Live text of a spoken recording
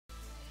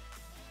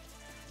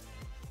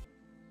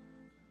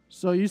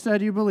So you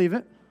said you believe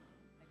it.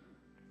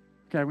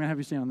 Okay, I'm going to have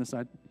you stand on this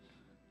side.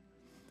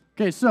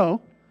 Okay,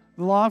 so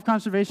the law of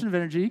conservation of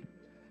energy,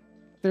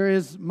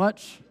 there's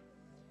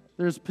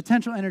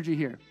potential energy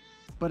here,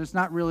 but it's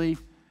not really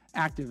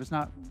active. It's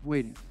not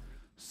waiting.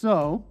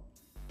 So,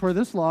 per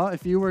this law,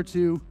 if you were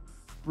to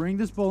bring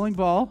this bowling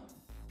ball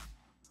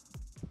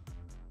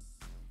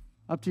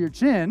up to your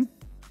chin,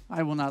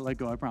 I will not let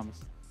go, I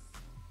promise.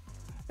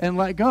 And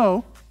let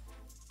go,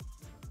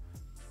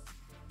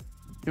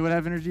 it would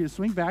have energy to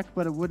swing back,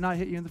 but it would not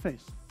hit you in the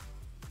face.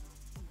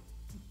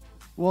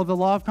 Well, the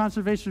law of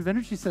conservation of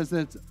energy says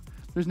that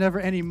there's never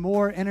any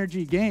more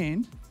energy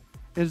gained.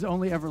 It is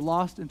only ever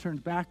lost and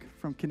turned back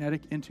from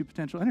kinetic into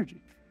potential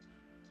energy.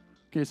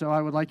 Okay, so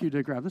I would like you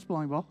to grab this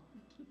bowling ball.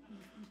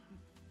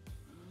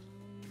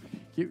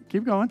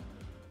 Keep going.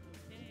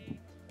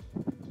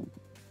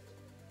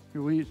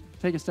 Here, will you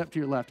take a step to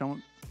your left?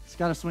 It's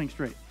got to swing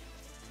straight.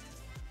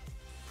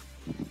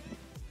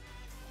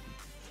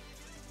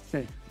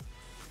 Okay.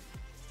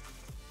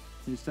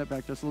 You step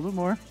back just a little bit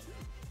more.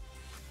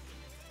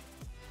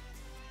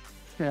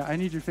 Okay, I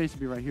need your face to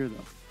be right here,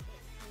 though.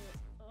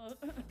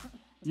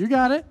 You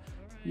got it.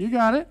 You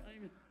got it.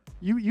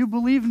 You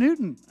believe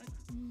Newton.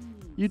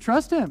 You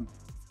trust him.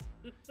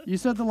 You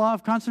said the law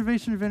of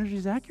conservation of energy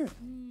is accurate.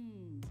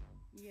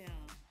 Yeah.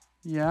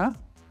 Yeah?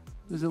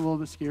 Is it a little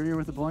bit scarier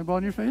with the bowling ball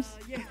in your face?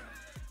 Yeah.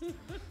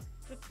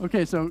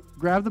 Okay, so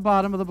grab the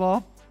bottom of the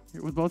ball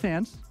here with both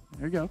hands.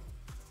 There you go.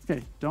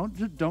 Okay,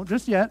 don't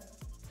just yet.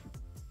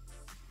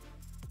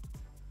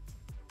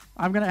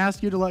 I'm going to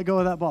ask you to let go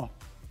of that ball.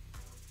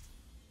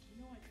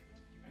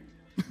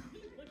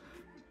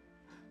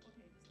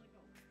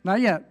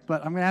 Not yet,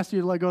 but I'm going to ask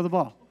you to let go of the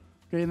ball.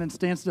 Okay, and then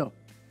stand still.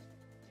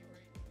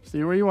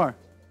 Stay where you are.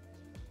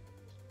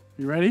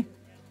 You ready?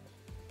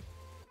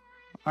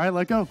 All right,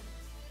 let go.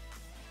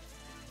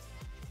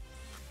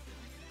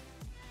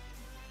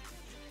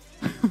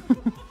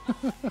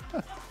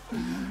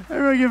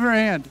 Everybody give her a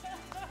hand.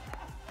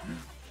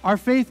 Our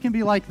faith can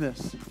be like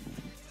this.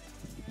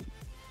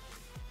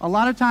 A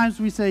lot of times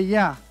we say,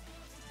 yeah,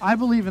 I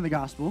believe in the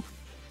gospel.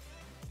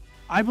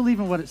 I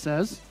believe in what it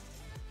says.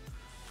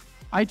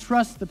 I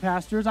trust the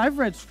pastors. I've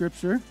read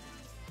scripture.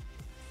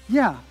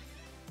 Yeah,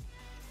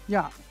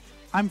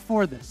 I'm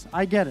for this.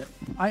 I get it.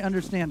 I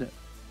understand it.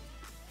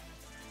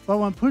 But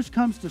when push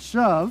comes to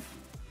shove,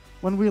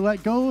 when we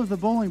let go of the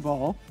bowling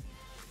ball,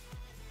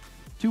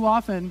 too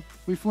often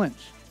we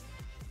flinch.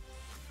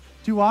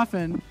 Too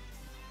often,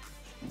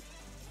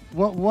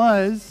 what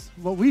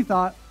we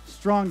thought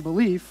strong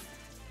belief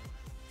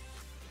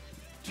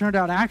turned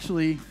out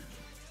actually to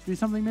be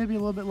something maybe a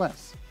little bit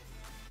less.